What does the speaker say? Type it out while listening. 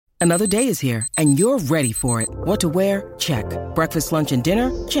Another day is here, and you're ready for it. What to wear? Check. Breakfast, lunch, and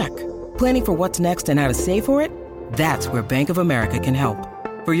dinner? Check. Planning for what's next and how to save for it? That's where Bank of America can help.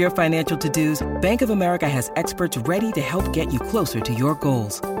 For your financial to-dos, Bank of America has experts ready to help get you closer to your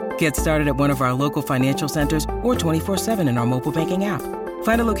goals. Get started at one of our local financial centers or 24/7 in our mobile banking app.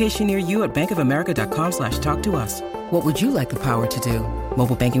 Find a location near you at bankofamerica.com/talktous. What would you like the power to do?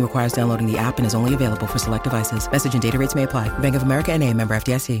 Mobile banking requires downloading the app and is only available for select devices. Message and data rates may apply. Bank of America N.A., member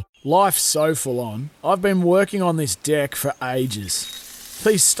FDIC. Life's so full on. I've been working on this deck for ages.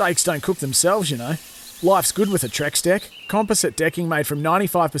 These steaks don't cook themselves, you know. Life's good with a Trex deck. Composite decking made from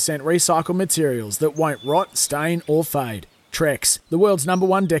 95% recycled materials that won't rot, stain or fade. Trex, the world's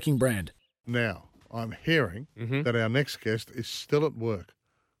 #1 decking brand. Now, I'm hearing that our next guest is still at work,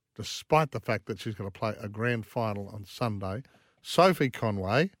 despite the fact that she's going to play a grand final on Sunday. Sophie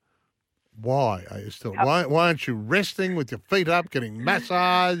Conway, why are you still? Why aren't you resting with your feet up, getting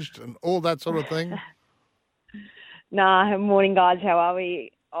massaged and all that sort of thing? Nah, morning guys, how are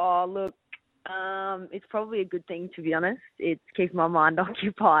we? Oh, look, it's probably a good thing, to be honest. It's keeping my mind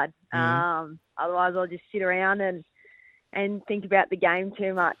occupied. Otherwise I'll just sit around and think about the game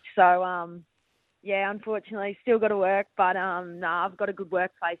too much. So, yeah, unfortunately, still got to work, but I've got a good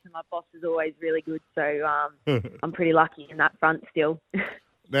workplace and my boss is always really good. So I'm pretty lucky in that front still.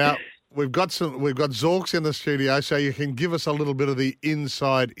 Now, we've got Zorks in the studio, so you can give us a little bit of the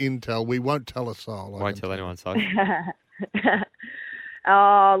inside intel. We won't tell a soul. Won't tell anyone, so.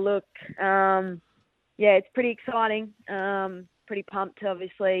 Oh, look, yeah, it's pretty exciting. Pretty pumped,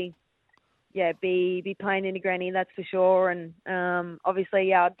 obviously. Yeah, be playing in a granny, that's for sure. And obviously,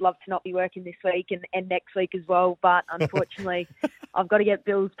 yeah, I'd love to not be working this week and next week as well. But unfortunately, I've got to get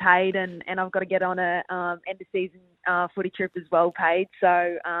bills paid and I've got to get on a end of season footy trip as well paid.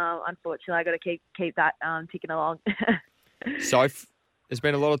 So unfortunately, I've got to keep that ticking along. So there's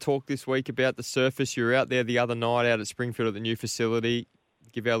been a lot of talk this week about the surface. You were out there the other night out at Springfield at the new facility.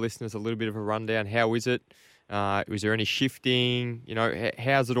 Give our listeners a little bit of a rundown. How is it? Was there any shifting? You know,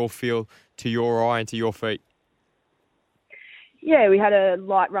 how's it all feel to your eye and to your feet? Yeah, we had a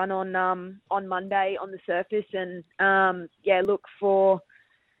light run on Monday on the surface, and yeah, look for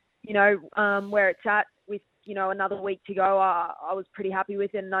where it's at with another week to go. I was pretty happy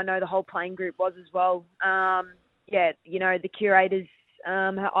with it, and I know the whole playing group was as well. Yeah, the curators,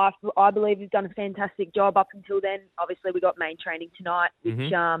 I believe, have done a fantastic job up until then. Obviously, we got main training tonight,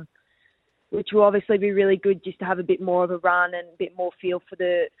 which will obviously be really good just to have a bit more of a run and a bit more feel for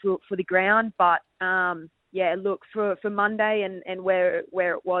the ground. But yeah, look for Monday and where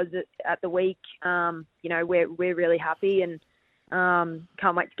it was at the week. We're really happy and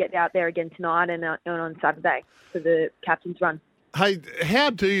can't wait to get out there again tonight and on Saturday for the captain's run. Hey, how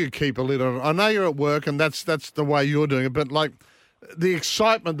do you keep a lid on it? I know you're at work and that's the way you're doing it, but like the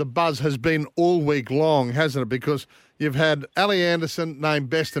excitement, the buzz has been all week long, hasn't it? Because you've had Ali Anderson named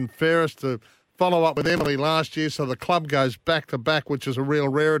best and fairest to follow up with Emily last year, so the club goes back to back, which is a real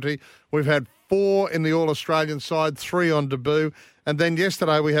rarity. We've had 4 in the All-Australian side, 3 on debut, and then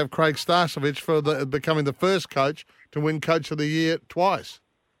yesterday we have Craig Starcevich for becoming the first coach to win Coach of the Year twice.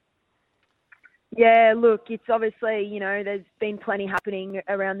 Yeah, look, it's obviously, there's been plenty happening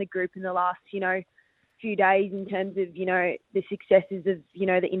around the group in the last, few days in terms of, the successes of,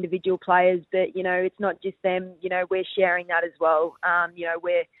 the individual players. But, it's not just them, we're sharing that as well.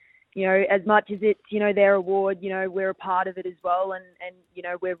 We're, as much as it's, their award, we're a part of it as well. And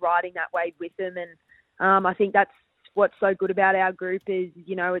we're riding that wave with them. And I think that's what's so good about our group is,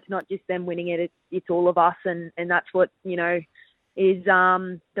 it's not just them winning it, it's all of us. And that's what, is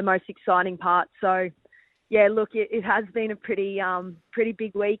the most exciting part. So, yeah, look, it has been a pretty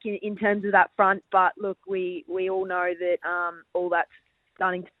big week in terms of that front. But look, we all know that all that's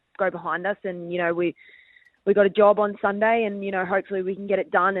starting to go behind us, and we got a job on Sunday, and hopefully we can get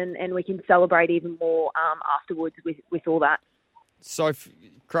it done, and we can celebrate even more afterwards with all that. So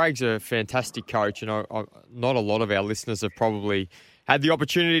Craig's a fantastic coach, and not a lot of our listeners have probably had the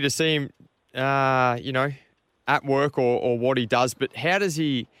opportunity to see him, at work or what he does. But how does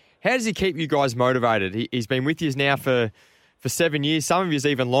he keep you guys motivated? He's been with you now for 7 years. Some of you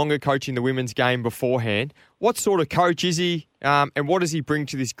even longer, coaching the women's game beforehand. What sort of coach is he, and what does he bring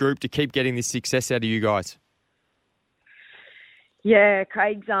to this group to keep getting this success out of you guys? Yeah,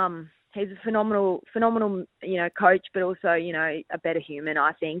 Craig's he's a phenomenal coach, but also a better human,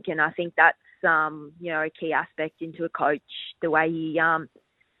 I think, and I think that's a key aspect into a coach, the way he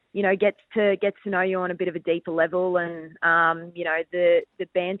gets to know you on a bit of a deeper level, and the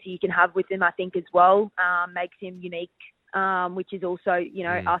banter you can have with him, I think, as well, makes him unique, which is also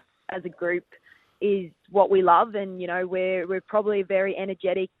us as a group, is what we love, and we're probably a very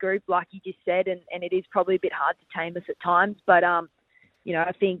energetic group, like you just said, and it is probably a bit hard to tame us at times, but I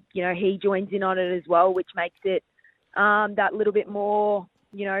think he joins in on it as well, which makes it that little bit more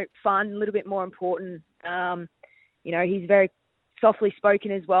fun, a little bit more important. He's very softly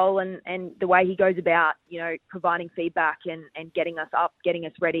spoken as well, and the way he goes about providing feedback and getting us up, getting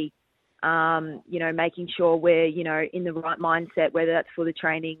us ready, making sure we're in the right mindset, whether that's for the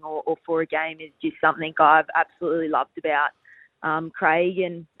training or for a game, is just something I've absolutely loved about Craig.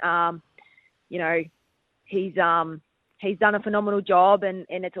 And he's done a phenomenal job, and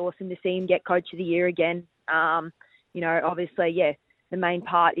it's awesome to see him get Coach of the Year again. Obviously, the main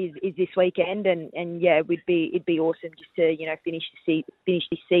part is this weekend, and it'd be awesome just to finish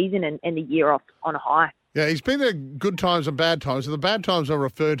this season and the year off on a high. Yeah, he's been there good times and bad times. And the bad times I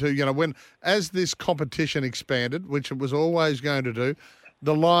refer to, as this competition expanded, which it was always going to do,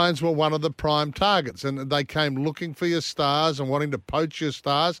 the Lions were one of the prime targets, and they came looking for your stars and wanting to poach your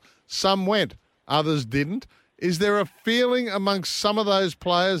stars. Some went, others didn't. Is there a feeling amongst some of those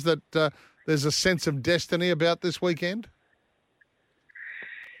players that there's a sense of destiny about this weekend?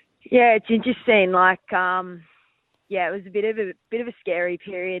 Yeah, it's interesting. It was a bit of a scary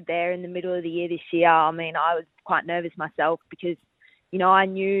period there in the middle of the year this year. I mean, I was quite nervous myself because, I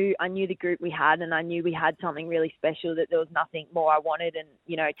knew the group we had, and I knew we had something really special, that there was nothing more I wanted, and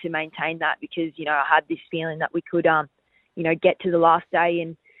to maintain that, because I had this feeling that we could get to the last day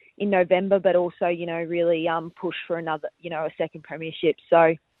in November, but also really push for another a second premiership.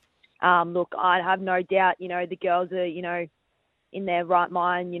 So look, I have no doubt the girls are in their right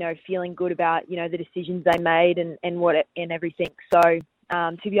mind, feeling good about, the decisions they made and everything. So,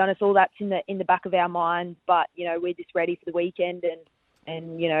 to be honest, all that's in the back of our minds, but, we're just ready for the weekend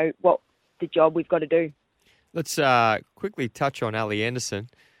and what the job we've got to do. Let's quickly touch on Ali Anderson.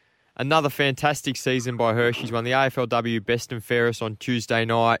 Another fantastic season by her. She's won the AFLW Best and Fairest on Tuesday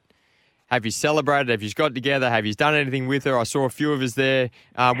night. Have you celebrated? Have you got together? Have you done anything with her? I saw a few of us there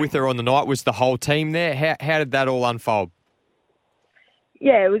with her on the night. Was the whole team there? How did that all unfold?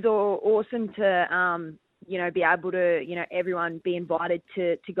 Yeah, it was awesome to, be able to, everyone be invited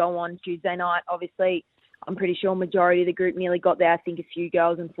to go on Tuesday night. Obviously, I'm pretty sure majority of the group nearly got there. I think a few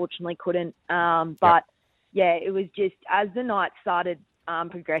girls unfortunately couldn't. It was just as the night started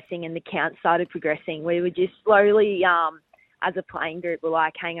progressing and the count started progressing, we were just slowly, as a playing group, we're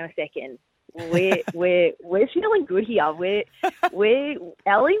like, hang on a second. We're feeling good here. We're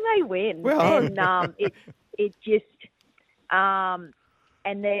Ellie may win. And it just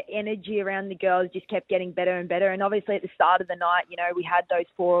and the energy around the girls just kept getting better and better. And obviously at the start of the night, we had those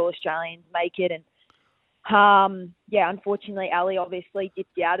 4 All-Australians make it. And, unfortunately, Ali obviously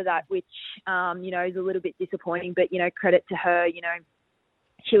dipped out of that, which, is a little bit disappointing. But, credit to her,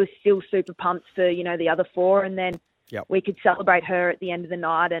 she was still super pumped for, the other 4. And then we could celebrate her at the end of the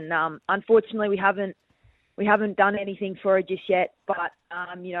night. And, unfortunately, we haven't done anything for her just yet. But,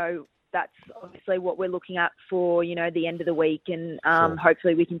 that's obviously what we're looking at for, the end of the week. And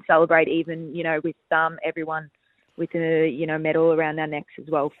hopefully we can celebrate even, with everyone with a, medal around our necks as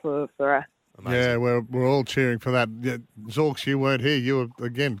well for her. Amazing. Yeah, we're all cheering for that. Yeah, Zorks, you weren't here. You were,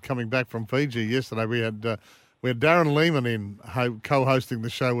 again, coming back from Fiji yesterday. We had Darren Lehman in co-hosting the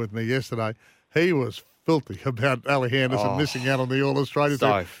show with me yesterday. He was filthy about Ali Anderson missing out on the All-Australian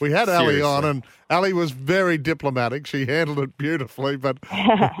team. We had Ali on, and Ali was very diplomatic. She handled it beautifully, but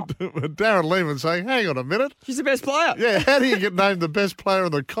Darren Lehman saying, hang on a minute. She's the best player. Yeah, how do you get named the best player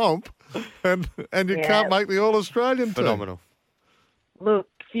in the comp and you can't make the All-Australian team? Phenomenal. Look,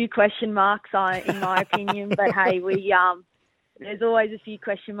 few question marks in my opinion, but hey, we there's always a few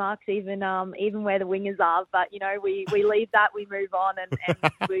question marks, even where the wingers are. But we leave that, we move on, and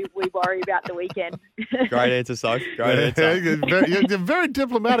we worry about the weekend. Great answer, Soph. Great answer. You're very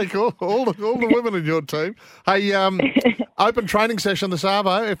diplomatic. All the women in your team. Hey, open training session this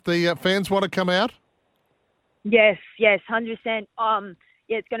Arvo. If the fans want to come out. Yes, 100%.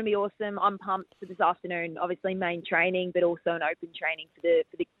 It's going to be awesome. I'm pumped for this afternoon. Obviously, main training, but also an open training for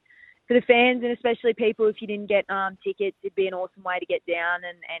the fans, and especially people, if you didn't get tickets, it'd be an awesome way to get down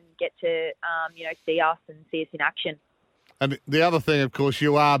and get to, see us and see us in action. And the other thing, of course,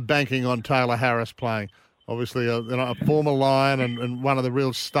 you are banking on Taylor Harris playing. Obviously, a former Lion and one of the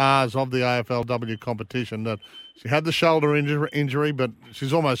real stars of the AFLW competition. That she had the shoulder injury, but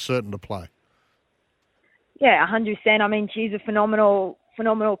she's almost certain to play. Yeah, 100%. I mean, she's a phenomenal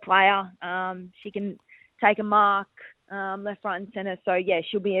player. She can take a mark. Left, right and centre. So, yeah,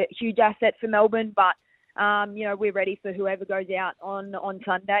 she'll be a huge asset for Melbourne. But, we're ready for whoever goes out on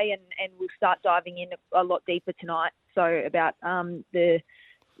Sunday, and we'll start diving in a lot deeper tonight. So, about the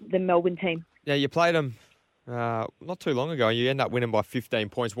Melbourne team. Now, you played them not too long ago, and you end up winning by 15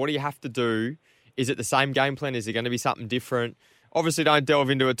 points. What do you have to do? Is it the same game plan? Is it going to be something different? Obviously, don't delve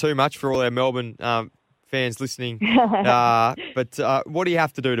into it too much for all our Melbourne fans listening. But what do you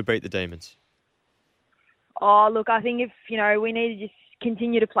have to do to beat the Demons? Oh, look, I think if, we need to just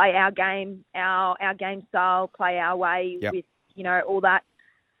continue to play our game, our game style, play our way with, all that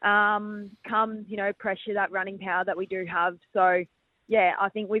comes, pressure, that running power that we do have. So, yeah, I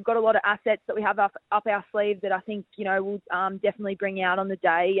think we've got a lot of assets that we have up our sleeve that I think, we'll definitely bring out on the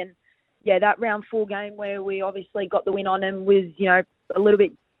day. And, yeah, that round 4 game where we obviously got the win on them was, a little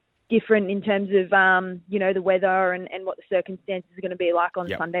bit different in terms of, the weather and what the circumstances are going to be like on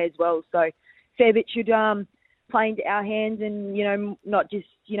Sunday as well. So fair bit should play into our hands and, not just,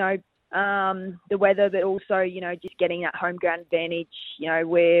 the weather, but also, just getting that home ground advantage.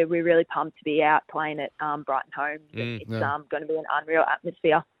 We're really pumped to be out playing at Brighton Home. It's going to be an unreal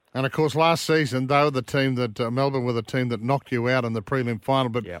atmosphere. And, of course, last season, they were the team that Melbourne were the team that knocked you out in the prelim final,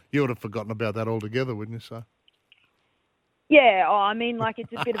 but you would have forgotten about that altogether, wouldn't you, sir? Yeah,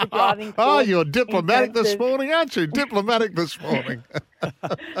 it's a bit of a driving force. You're diplomatic this morning, aren't you? Diplomatic this morning.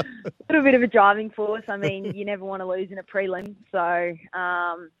 A little bit of a driving force. You never want to lose in a prelim. So,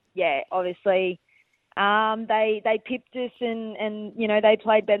 obviously, they pipped us and they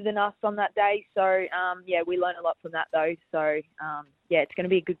played better than us on that day. So, we learned a lot from that, though. So, it's going to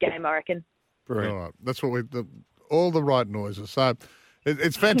be a good game, I reckon. Brilliant. All right. That's what all the right noises. So,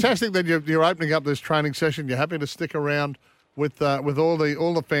 it's fantastic that you're opening up this training session. You're happy to stick around with all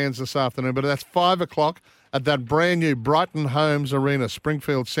the fans this afternoon. But that's 5:00 at that brand new Brighton Homes Arena,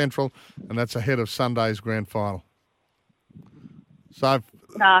 Springfield Central, and that's ahead of Sunday's grand final. So,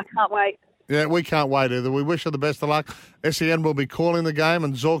 can't wait. Yeah, we can't wait either. We wish her the best of luck. SEN will be calling the game,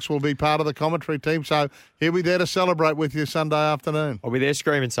 and Zorks will be part of the commentary team. So he'll be there to celebrate with you Sunday afternoon. I'll be there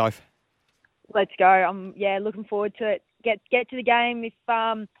screaming, Soph. Let's go. I'm looking forward to it. Get to the game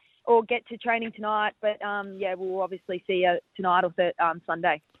or get to training tonight. But we'll obviously see you tonight or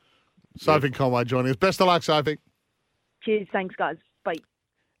Sunday. Sophie Conway joining us. Best of luck, Sophie. Cheers. Thanks, guys. Bye.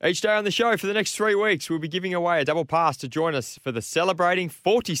 Each day on the show for the next 3 weeks, we'll be giving away a double pass to join us for the celebrating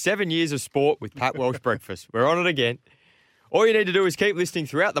 47 years of sport with Pat Welsh Breakfast. We're on it again. All you need to do is keep listening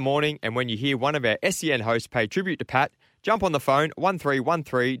throughout the morning, and when you hear one of our SEN hosts pay tribute to Pat, jump on the phone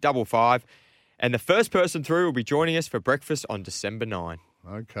 131355, and the first person through will be joining us for breakfast on December 9.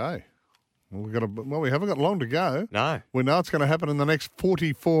 Okay. Well, we haven't got long to go. No. We know it's going to happen in the next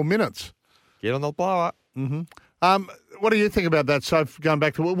 44 minutes. Get on the blower. Mm-hmm. What do you think about that? So going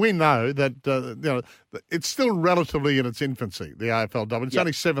back to what we know that it's still relatively in its infancy, the AFLW. It's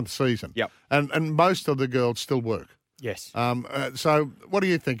only 7th season. Yep. And most of the girls still work. Yes. So what do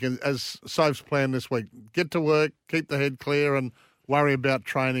you think as Soph's plan this week? Get to work, keep the head clear, and worry about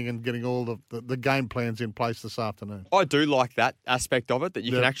training and getting all the game plans in place this afternoon. I do like that aspect of it, that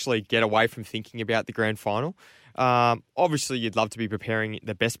you can actually get away from thinking about the grand final. Obviously, you'd love to be preparing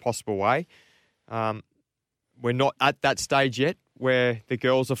the best possible way. We're not at that stage yet where the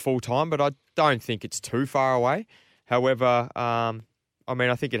girls are full-time, but I don't think it's too far away. However, I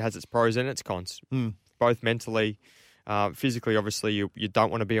think it has its pros and its cons, both mentally, physically. Obviously, you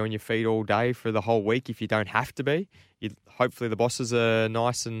don't want to be on your feet all day for the whole week if you don't have to be. Hopefully the bosses are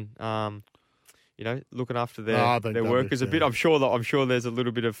nice and, looking after their workers a bit. I'm sure there's a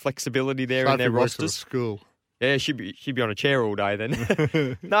little bit of flexibility there in their rosters. School. Yeah, she'd be on a chair all day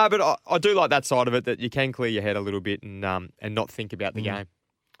then. No, but I do like that side of it, that you can clear your head a little bit and not think about the game.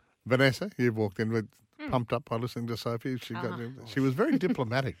 Vanessa, you've walked in with pumped up by listening to Sophie. She was very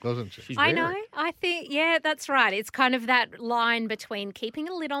diplomatic, wasn't she? I know. I think, that's right. It's kind of that line between keeping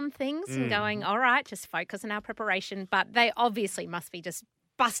a lid on things and going, all right, just focus on our preparation. But they obviously must be just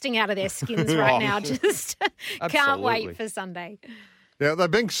busting out of their skins right now. Just can't wait for Sunday. Yeah,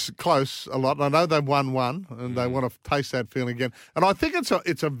 they've been close a lot. I know they've won one, and they want to taste that feeling again. And I think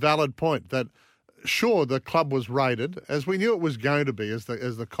it's a valid point that, sure, the club was rated, as we knew it was going to be as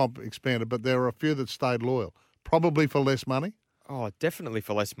the comp expanded, but there were a few that stayed loyal, probably for less money. Oh, definitely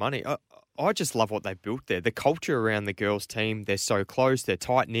for less money. I just love what they built there. The culture around the girls' team, they're so close, they're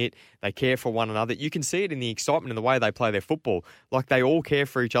tight-knit, they care for one another. You can see it in the excitement and the way they play their football. Like, they all care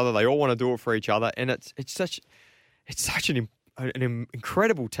for each other, they all want to do it for each other, and it's such an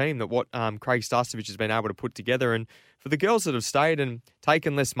incredible team that what Craig Starcevich has been able to put together. And for the girls that have stayed and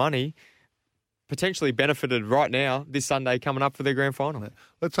taken less money, potentially benefited right now this Sunday coming up for their grand final.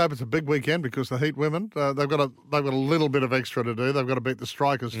 Let's hope it's a big weekend, because the Heat women, they've got a little bit of extra to do. They've got to beat the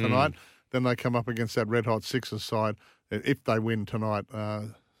Strikers tonight. Then they come up against that red hot Sixers side if they win tonight.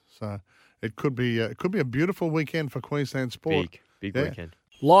 So it could be a beautiful weekend for Queensland sport. Big weekend.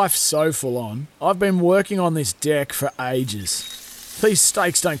 Life's so full on. I've been working on this deck for ages. These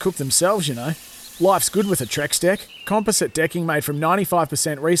steaks don't cook themselves, you know. Life's good with a Trex deck. Composite decking made from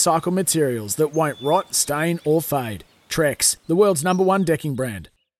 95% recycled materials that won't rot, stain or fade. Trex, the world's #1 decking brand.